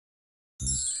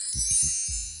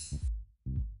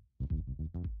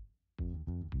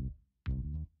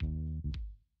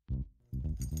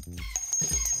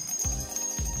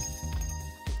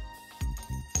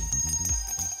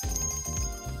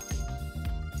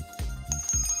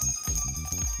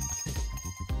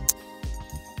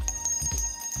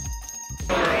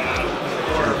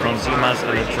Consumers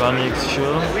Electronics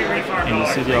Show in the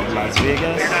city of Las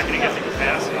Vegas.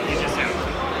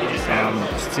 I'm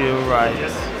still right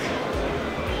at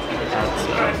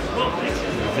the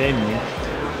venue,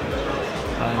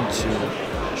 trying to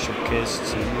showcase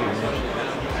to you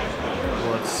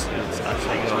what's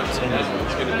actually obtainable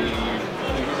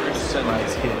right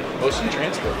here. Ocean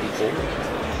transport people.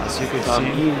 As you can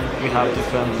see, we have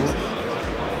different booths,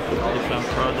 different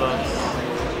products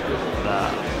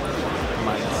that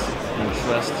might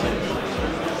interest you.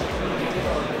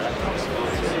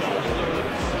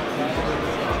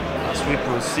 As we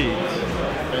proceed,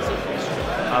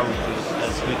 I will be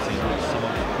exhibiting some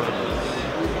of the products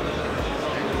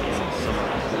in some of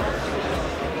the booths.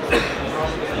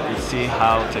 You can see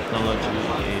how technology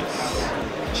is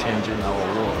changing our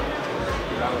world.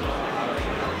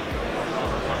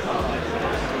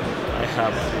 I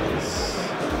have this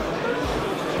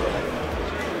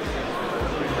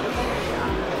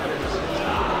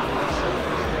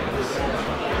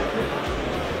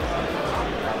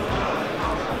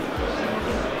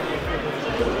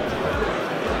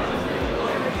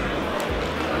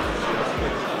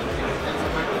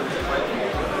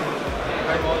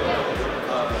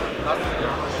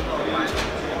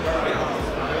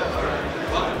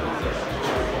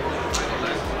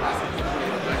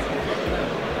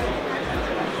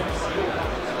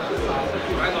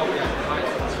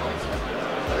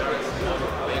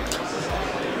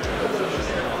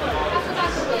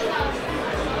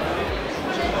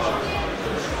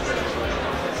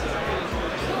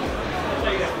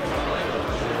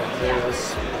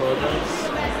products,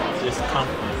 this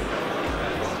company.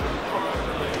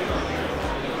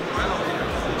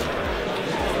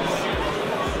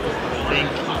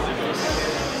 Thank you.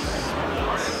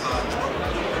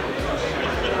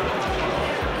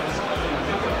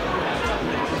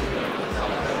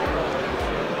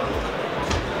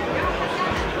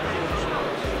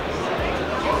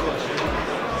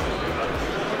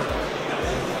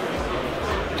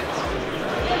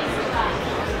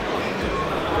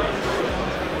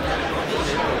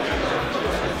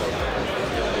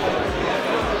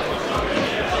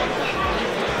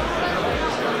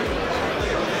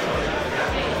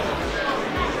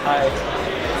 Hi.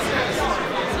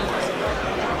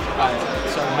 Hi.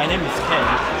 So my name is Ken.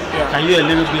 Yeah. Can you a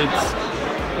little bit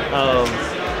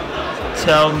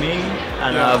tell me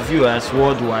and our viewers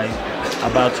worldwide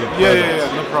about your product?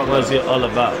 Yeah, no problem. What's it all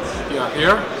about? Yeah,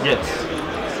 here? Yes.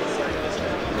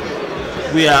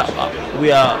 We are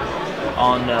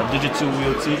on Digital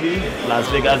Wheel TV, Las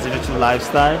Vegas Digital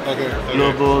Lifestyle, Okay.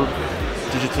 Global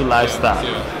Digital Lifestyle.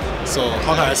 Yeah. So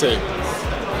how can I say?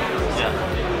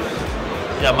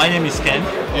 Yeah, my name is Ken.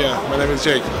 Yeah, my name is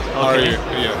Jake. How are Okay. you?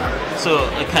 Yeah. So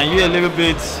can you a little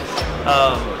bit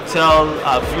tell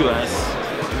our viewers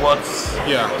what's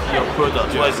your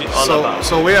product? What is it all about?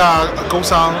 So we are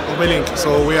Gosan Weilink.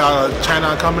 So we are a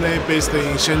China company based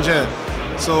in Shenzhen.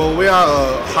 So we are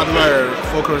a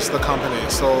hardware-focused company.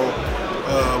 So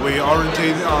we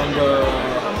orientate on the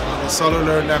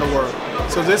cellular network.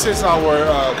 So this is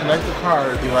our connected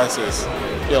car devices.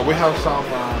 Yeah, we have some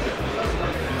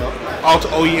auto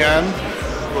OEM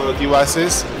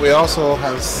devices. We also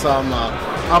have some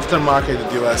aftermarket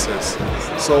devices.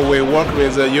 So we work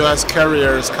with the US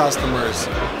carriers customers.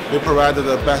 We provide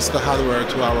the best hardware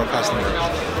to our customers.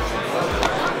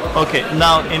 Okay,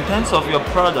 now in terms of your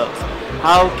product,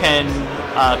 how can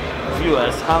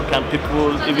viewers, how can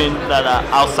people even that are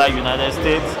outside United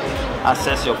States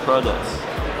access your products?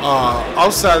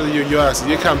 Outside the US,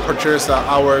 you can purchase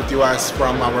our device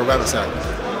from our website.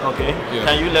 Okay. Yeah.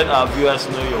 Can you let our viewers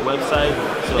know your website?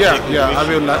 So I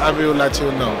will let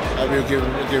you know. I will give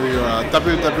you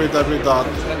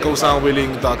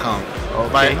www.gosanwilling.com. Okay.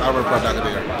 Buy our product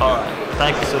there. All right.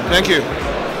 Thank you so much. Thank you.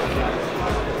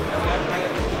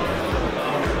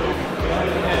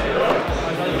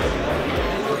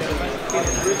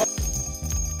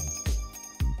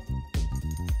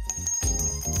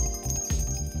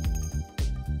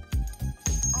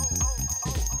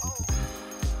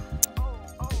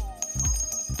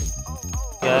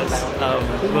 Guys, I'm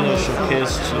going to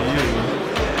showcase to you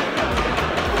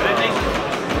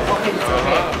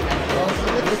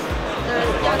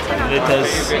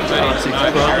latest robotics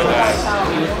products.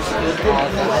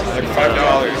 Like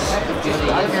 $5. For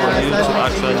you to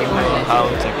actually know how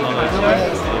technology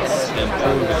is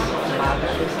improving.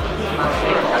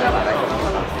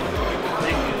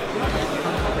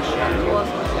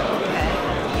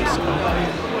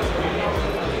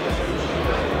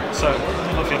 So,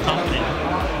 name of your company?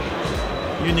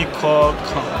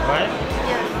 Unicorecomm, right?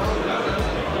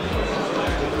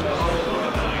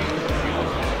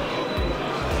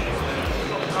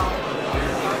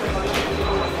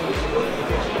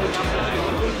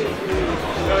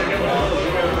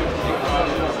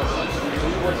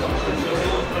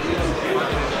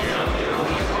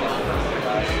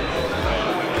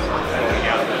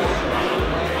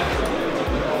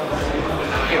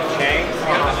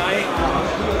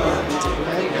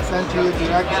 Send to you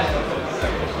direct.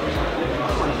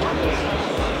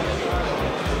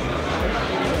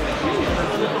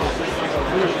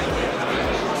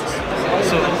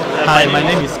 So, hi, my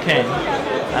name is Ken,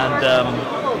 and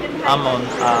I'm on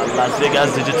Las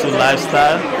Vegas Digital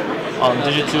Lifestyle on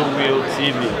Digital Wheel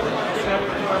TV.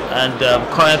 And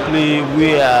currently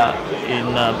we are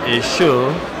in a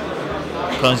show,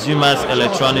 Consumers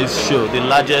Electronics Show, the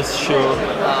largest show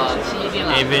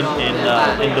even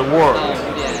in the world.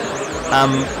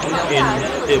 I'm in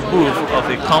a booth of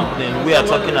a company. We are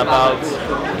talking about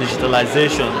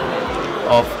digitalization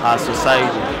of our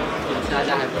society.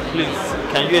 Please,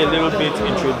 can you a little bit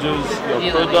introduce your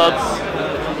products,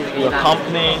 your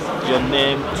company, your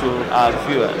name to our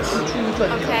viewers?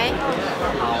 Okay.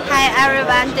 Hi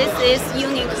everyone, this is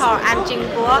Unicore. I'm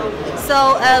Jingbo.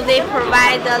 So we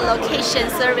provide the location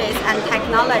service and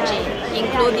technology,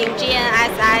 including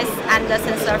GNSS and the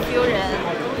sensor fusion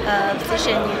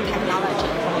positioning technology.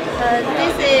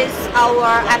 This is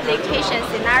our application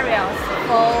scenarios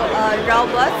for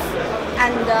robots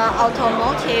and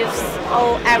automotives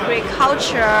or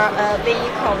agriculture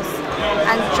vehicles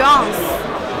and drones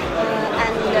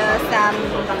and some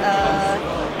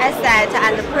asset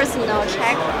and personal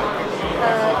check.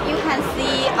 You can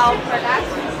see our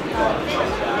products.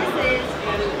 This is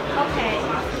okay.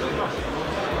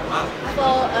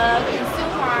 For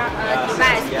consumer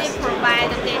device, we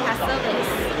provide data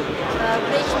service,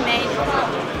 which makes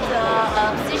the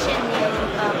positioning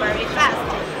very fast.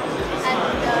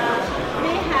 And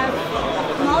we have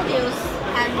modules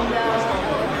and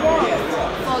boards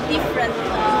for different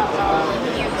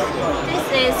use.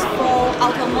 This is for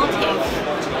automotive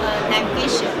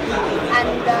navigation,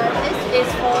 and this is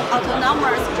for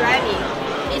autonomous driving.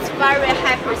 It's very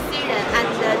high precision, and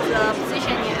the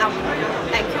positioning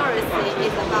accuracy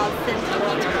is about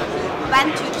centimeter,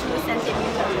 1 to 2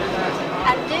 centimeters.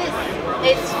 And this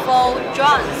is for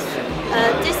drones.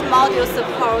 This module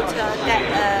supports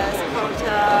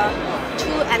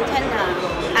two antennas,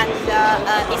 and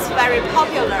it's very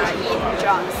popular in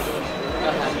drones.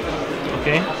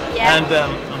 Okay. Yeah.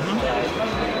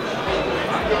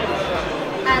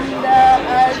 And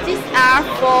these are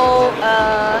for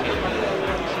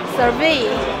survey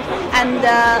and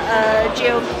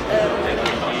geo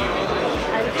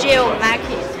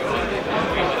market.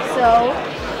 So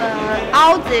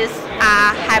all these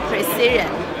are high precision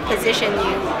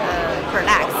positioning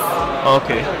products.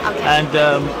 Okay. And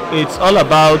it's all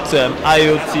about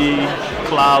IoT,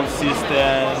 cloud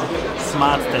system,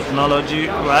 smart technology,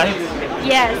 right?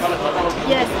 Yes.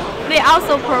 Yes. We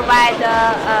also provide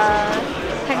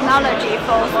technology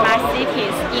for smart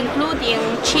cities, including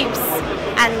chips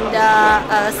and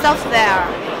software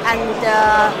and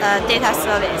data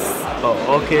service. Oh,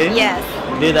 okay. Yes.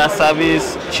 Data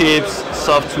service, chips,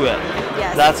 software.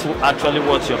 Yes. That's actually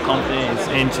what your company is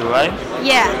into, right?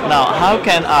 Yeah. Now, how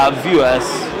can our viewers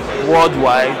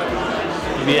worldwide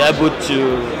be able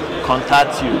to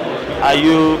contact you? Are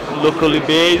you locally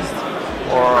based,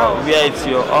 or where is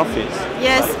your office?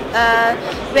 Yes,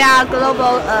 we are a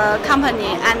global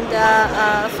company, and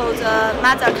for the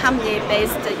mother company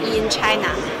based in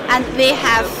China, and we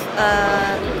have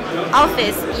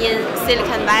office in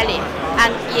Silicon Valley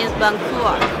and in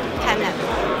Vancouver, Canada.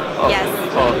 Oh, yes.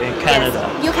 Oh, in Canada.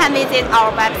 Yes. You can visit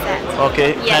our website.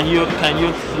 Okay. Yes. Can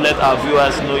you let our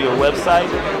viewers know your website,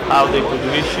 how they could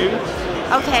reach you?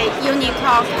 Okay,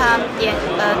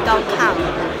 unicorecomm.com.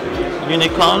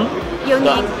 Unicorn.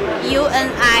 UNICORE,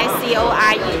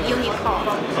 Unicore.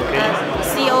 Okay.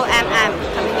 COMM,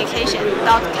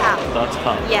 communication.com.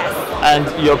 .com. Yes. And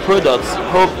your products,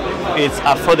 hope it's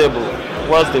affordable.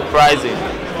 What's the pricing?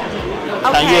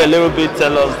 Okay. Can you a little bit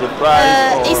tell us the price?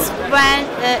 It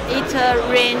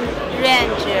range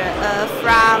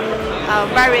from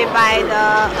very wide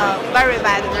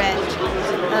range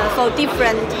for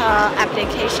different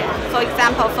application. For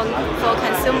example, for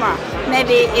consumer,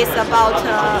 maybe it's about $1,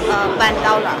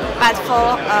 but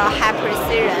for high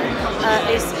precision,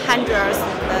 it's hundreds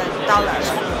dollars.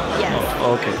 Yes.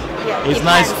 Oh, okay. Yeah, It's depends.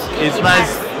 nice. It It's depends.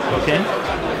 nice. Okay.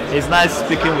 It's nice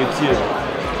speaking with you.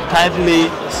 Kindly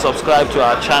subscribe to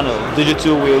our channel,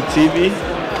 Digital Wheel TV,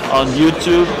 on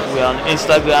YouTube. We're on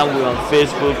Instagram. We're on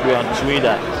Facebook. We're on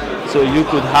Twitter. So you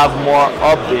could have more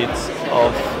updates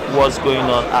of what's going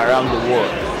on around the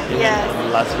world in Yes.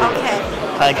 Las Vegas. Okay.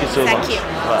 Thank you so much. Thank you.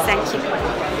 Bye. Thank you.